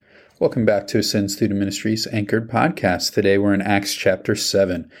Welcome back to Ascend Student Ministries Anchored Podcast. Today we're in Acts chapter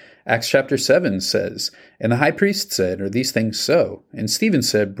 7. Acts chapter 7 says, "And the high priest said, Are these things so? And Stephen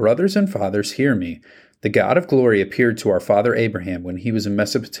said, Brothers and fathers, hear me. The God of glory appeared to our father Abraham when he was in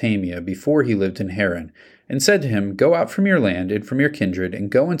Mesopotamia before he lived in Haran, and said to him, Go out from your land and from your kindred, and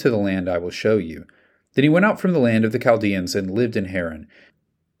go into the land I will show you. Then he went out from the land of the Chaldeans and lived in Haran.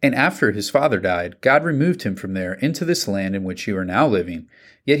 And after his father died, God removed him from there into this land in which you are now living.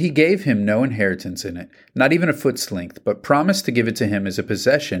 Yet he gave him no inheritance in it, not even a foot's length, but promised to give it to him as a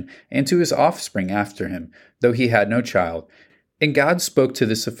possession and to his offspring after him, though he had no child. And God spoke to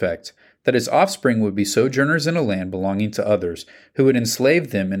this effect, that his offspring would be sojourners in a land belonging to others, who would enslave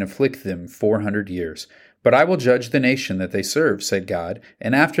them and afflict them 400 years. But I will judge the nation that they serve, said God,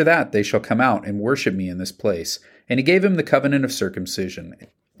 and after that they shall come out and worship me in this place. And he gave him the covenant of circumcision.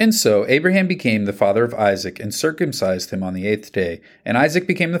 And so Abraham became the father of Isaac, and circumcised him on the 8th day. And Isaac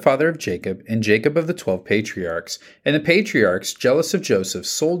became the father of Jacob, and Jacob of the 12 patriarchs. And the patriarchs, jealous of Joseph,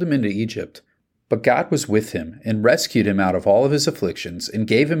 sold him into Egypt. But God was with him, and rescued him out of all of his afflictions, and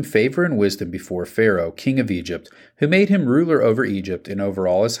gave him favor and wisdom before Pharaoh, king of Egypt, who made him ruler over Egypt and over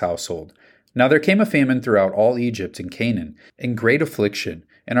all his household. Now there came a famine throughout all Egypt and Canaan, and great affliction,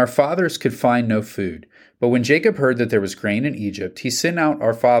 and our fathers could find no food. But when Jacob heard that there was grain in Egypt, he sent out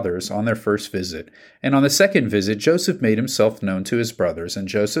our fathers on their first visit. And on the second visit, Joseph made himself known to his brothers, and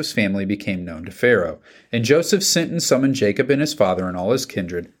Joseph's family became known to Pharaoh. And Joseph sent and summoned Jacob and his father and all his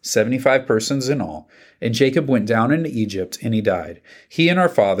kindred, 75 persons in all. And Jacob went down into Egypt, and he died, he and our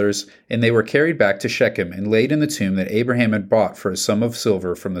fathers, and they were carried back to Shechem, and laid in the tomb that Abraham had bought for a sum of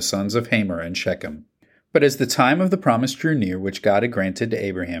silver from the sons of Hamor and Shechem. But as the time of the promise drew near, which God had granted to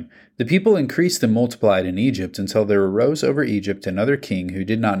Abraham, the people increased and multiplied in Egypt until there arose over Egypt another king who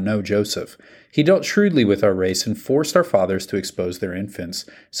did not know Joseph. He dealt shrewdly with our race and forced our fathers to expose their infants,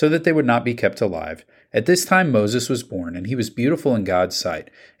 so that they would not be kept alive. At this time Moses was born, and he was beautiful in God's sight.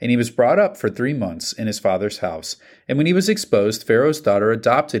 And he was brought up for 3 months in his father's house. And when he was exposed, Pharaoh's daughter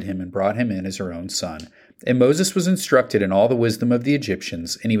adopted him and brought him in as her own son. And Moses was instructed in all the wisdom of the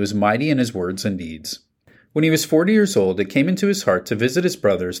Egyptians, and he was mighty in his words and deeds. When he was 40 years old, it came into his heart to visit his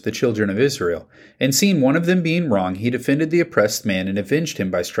brothers, the children of Israel. And seeing one of them being wrong, he defended the oppressed man and avenged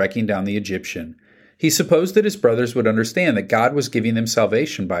him by striking down the Egyptian. He supposed that his brothers would understand that God was giving them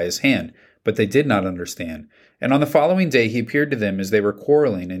salvation by his hand, but they did not understand. And on the following day he appeared to them as they were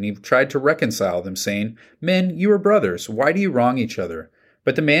quarreling, and he tried to reconcile them, saying, Men, you are brothers, why do you wrong each other?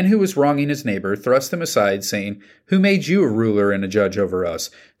 But the man who was wronging his neighbor thrust him aside, saying, Who made you a ruler and a judge over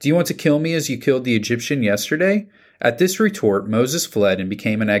us? Do you want to kill me as you killed the Egyptian yesterday? At this retort, Moses fled and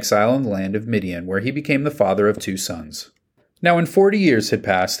became an exile in the land of Midian, where he became the father of 2 sons. Now when 40 years had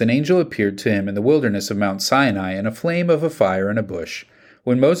passed, an angel appeared to him in the wilderness of Mount Sinai in a flame of a fire in a bush.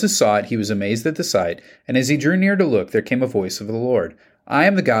 When Moses saw it, he was amazed at the sight, and as he drew near to look, there came a voice of the Lord. I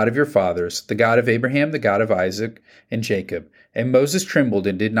am the God of your fathers, the God of Abraham, the God of Isaac, and Jacob. And Moses trembled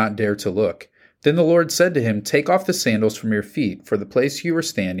and did not dare to look. Then the Lord said to him, Take off the sandals from your feet, for the place you are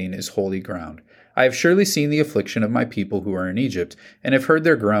standing is holy ground. I have surely seen the affliction of my people who are in Egypt, and have heard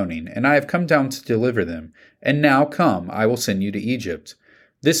their groaning, and I have come down to deliver them. And now come, I will send you to Egypt.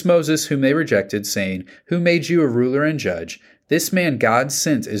 This Moses whom they rejected, saying, Who made you a ruler and judge? This man God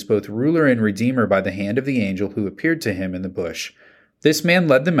sent is both ruler and redeemer by the hand of the angel who appeared to him in the bush. This man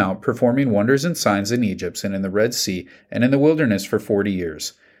led them out, performing wonders and signs in Egypt and in the Red Sea and in the wilderness for 40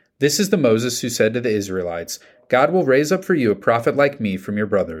 years. This is the Moses who said to the Israelites, God will raise up for you a prophet like me from your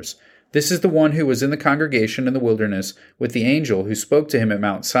brothers. This is the one who was in the congregation in the wilderness with the angel who spoke to him at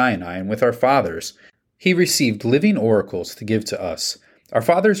Mount Sinai and with our fathers. He received living oracles to give to us. Our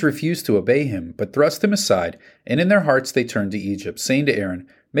fathers refused to obey him, but thrust him aside, and in their hearts they turned to Egypt, saying to Aaron,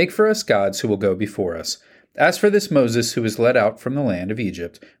 Make for us gods who will go before us. As for this Moses who was led out from the land of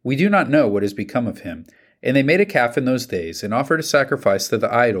Egypt, we do not know what has become of him. And they made a calf in those days, and offered a sacrifice to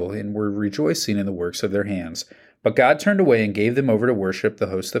the idol, and were rejoicing in the works of their hands. But God turned away and gave them over to worship the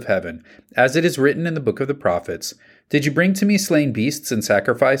host of heaven, as it is written in the book of the prophets. Did you bring to me slain beasts and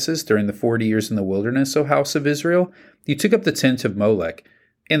sacrifices during the 40 years in the wilderness, O house of Israel? You took up the tent of Molech,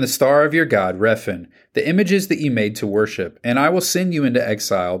 and the star of your god, Rephan, the images that you made to worship, and I will send you into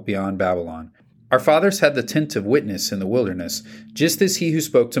exile beyond Babylon. Our fathers had the tent of witness in the wilderness, just as he who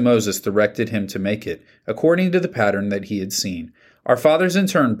spoke to Moses directed him to make it, according to the pattern that he had seen. Our fathers in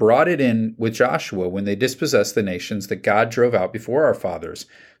turn brought it in with Joshua when they dispossessed the nations that God drove out before our fathers.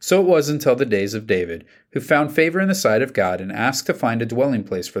 So it was until the days of David, who found favor in the sight of God and asked to find a dwelling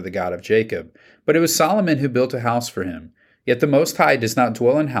place for the God of Jacob. But it was Solomon who built a house for him. Yet the Most High does not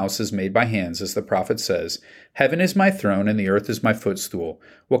dwell in houses made by hands, as the prophet says, Heaven is my throne, and the earth is my footstool.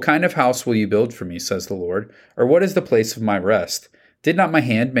 What kind of house will you build for me, says the Lord? Or what is the place of my rest? Did not my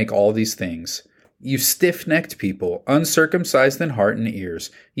hand make all these things? You stiff-necked people, uncircumcised in heart and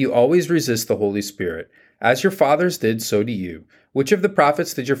ears, you always resist the Holy Spirit. As your fathers did, so do you. Which of the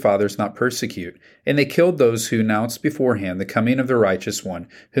prophets did your fathers not persecute? And they killed those who announced beforehand the coming of the righteous one,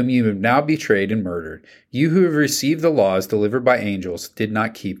 whom you have now betrayed and murdered. You who have received the law as delivered by angels did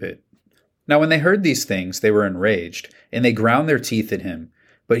not keep it. Now when they heard these things, they were enraged, and they ground their teeth at him.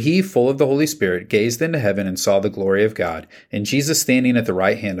 But he, full of the Holy Spirit, gazed into heaven and saw the glory of God, and Jesus standing at the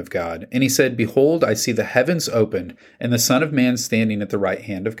right hand of God. And he said, Behold, I see the heavens opened, and the Son of Man standing at the right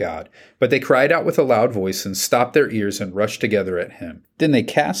hand of God. But they cried out with a loud voice, and stopped their ears, and rushed together at him. Then they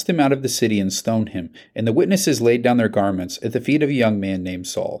cast him out of the city and stoned him, and the witnesses laid down their garments at the feet of a young man named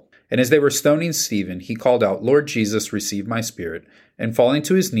Saul. And as they were stoning Stephen, he called out, Lord Jesus, receive my spirit. And falling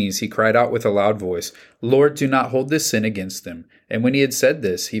to his knees, he cried out with a loud voice, Lord, do not hold this sin against them. And when he had said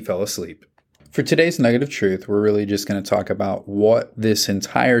this, he fell asleep. For today's nugget of truth, we're really just going to talk about what this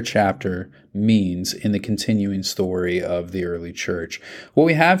entire chapter means in the continuing story of the early church. What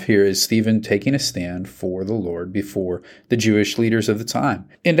we have here is Stephen taking a stand for the Lord before the Jewish leaders of the time.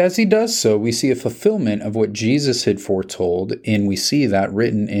 And as he does so, we see a fulfillment of what Jesus had foretold, and we see that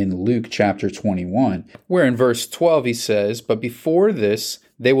written in Luke chapter 21, where in verse 12 he says, But before this,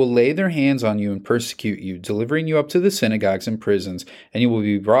 they will lay their hands on you and persecute you, delivering you up to the synagogues and prisons, and you will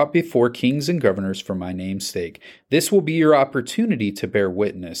be brought before kings and governors for my name's sake. This will be your opportunity to bear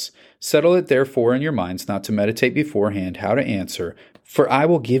witness. Settle it therefore in your minds not to meditate beforehand how to answer, for I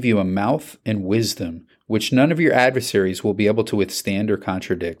will give you a mouth and wisdom, which none of your adversaries will be able to withstand or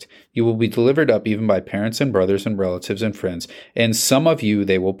contradict. You will be delivered up even by parents and brothers and relatives and friends, and some of you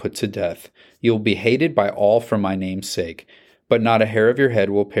they will put to death. You will be hated by all for my name's sake. But not a hair of your head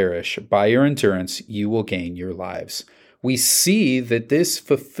will perish. By your endurance, you will gain your lives. We see that this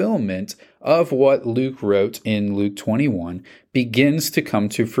fulfillment of what Luke wrote in Luke 21 begins to come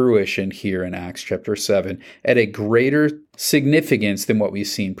to fruition here in Acts chapter 7 at a greater significance than what we've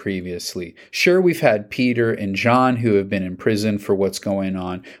seen previously. Sure, we've had Peter and John who have been in prison for what's going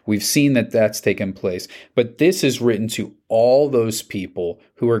on. We've seen that that's taken place. But this is written to all those people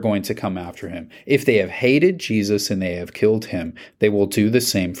who are going to come after him. If they have hated Jesus and they have killed him, they will do the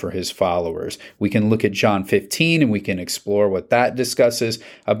same for his followers. We can look at John 15 and we can explore what that discusses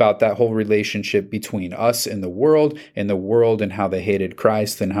about that whole relationship between us and the world and how they hated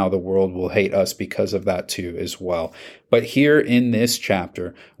Christ and how the world will hate us because of that too as well. But here in this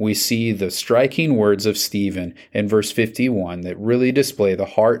chapter, we see the striking words of Stephen in verse 51 that really display the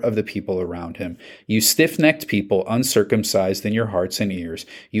heart of the people around him. You stiff-necked people, uncircumcised in your hearts and ears,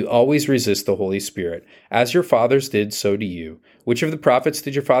 you always resist the Holy Spirit. As your fathers did, so do you. Which of the prophets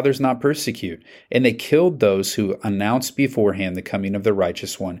did your fathers not persecute? And they killed those who announced beforehand the coming of the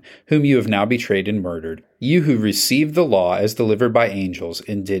righteous one, whom you have now betrayed and murdered. You who received the law as delivered by angels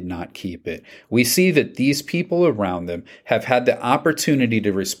and did not keep it. We see that these people around them have had the opportunity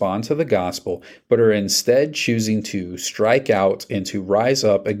to respond to the gospel, but are instead choosing to strike out and to rise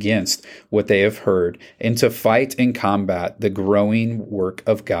up against what they have heard and to fight and combat the growing work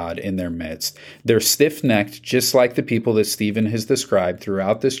of God in their midst. They're stiff-necked, just like the people that Stephen has described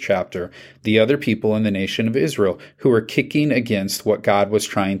throughout this chapter, the other people in the nation of Israel who are kicking against what God was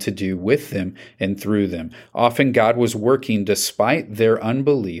trying to do with them and through them. Often God was working despite their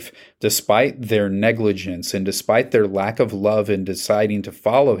unbelief, despite their negligence, and despite their lack of love in deciding to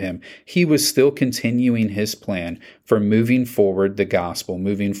follow him. He was still continuing his plan for moving forward the gospel,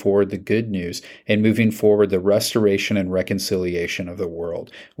 moving forward the good news, and moving forward the restoration and reconciliation of the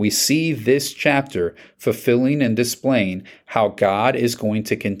world. We see this chapter fulfilling and displaying how God is going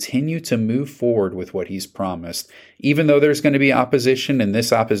to continue to move forward with what he's promised. Even though there's going to be opposition, and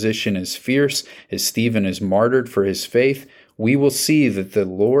this opposition is fierce, as Stephen is martyred for his faith, we will see that the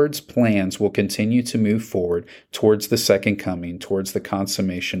Lord's plans will continue to move forward towards the second coming, towards the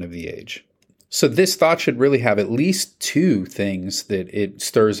consummation of the age. So this thought should really have at least two things that it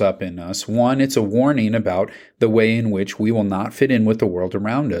stirs up in us. One, it's a warning about the way in which we will not fit in with the world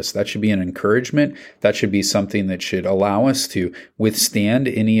around us. That should be an encouragement. That should be something that should allow us to withstand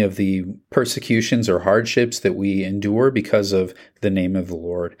any of the persecutions or hardships that we endure because of the name of the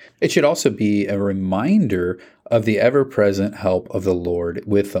Lord. It should also be a reminder of the ever-present help of the Lord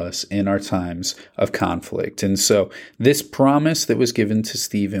with us in our times of conflict. And so this promise that was given to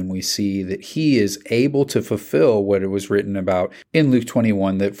Stephen, we see that he is able to fulfill what it was written about in Luke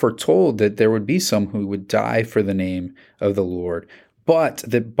 21, that foretold that there would be some who would die for the name of the Lord. but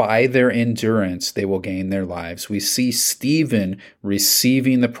that by their endurance they will gain their lives. We see Stephen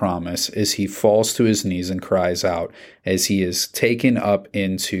receiving the promise as he falls to his knees and cries out as he is taken up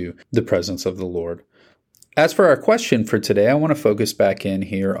into the presence of the Lord. As for our question for today, I want to focus back in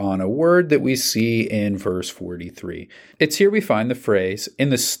here on a word that we see in verse 43. It's here we find the phrase, "in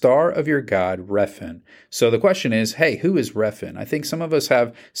the star of your God, Rephan." So the question is, hey, who is Rephan? I think some of us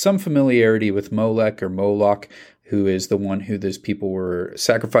have some familiarity with Molech or Moloch, who is the one who those people were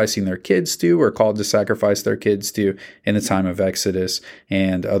sacrificing their kids to or called to sacrifice their kids to in the time of Exodus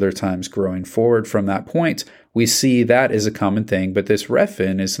and other times growing forward from that point. We see that as a common thing, but this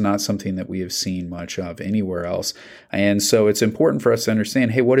Rephan is not something that we have seen much of anywhere else. And so it's important for us to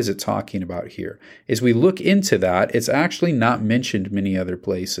understand, hey, what is it talking about here? As we look into that, it's actually not mentioned many other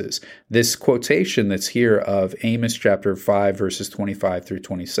places. This quotation that's here of Amos chapter 5, verses 25 through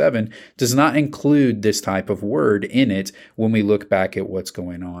 27 does not include this type of word in it when we look back at what's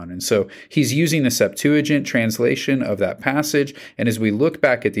going on. And so he's using the Septuagint translation of that passage. And as we look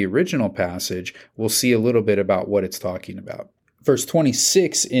back at the original passage, we'll see a little bit about what it's talking about. Verse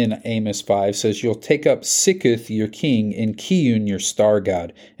 26 in Amos 5 says, "You'll take up Sikkuth, your king, and Kiyun, your star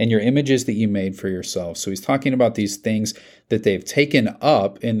god, and your images that you made for yourself." So he's talking about these things that they've taken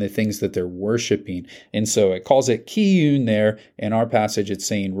up in the things that they're worshiping. And so it calls it Kiyun there. In our passage, it's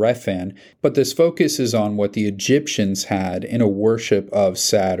saying Rephan. But this focus is on what the Egyptians had in a worship of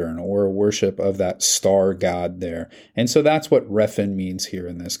Saturn or a worship of that star god there. And so that's what Rephan means here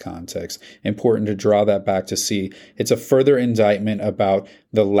in this context. Important to draw that back to see it's a further indictment about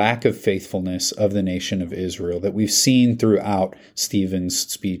the lack of faithfulness of the nation of Israel that we've seen throughout Stephen's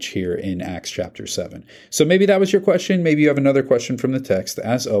speech here in Acts chapter 7. So maybe that was your question. Maybe you have another question from the text.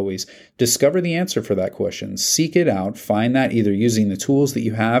 As always, discover the answer for that question. Seek it out. Find that either using the tools that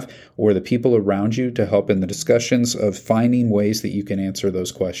you have or the people around you to help in the discussions of finding ways that you can answer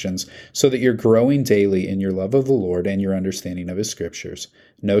those questions so that you're growing daily in your love of the Lord and your understanding of His scriptures.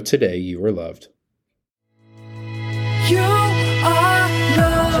 Know today you are loved.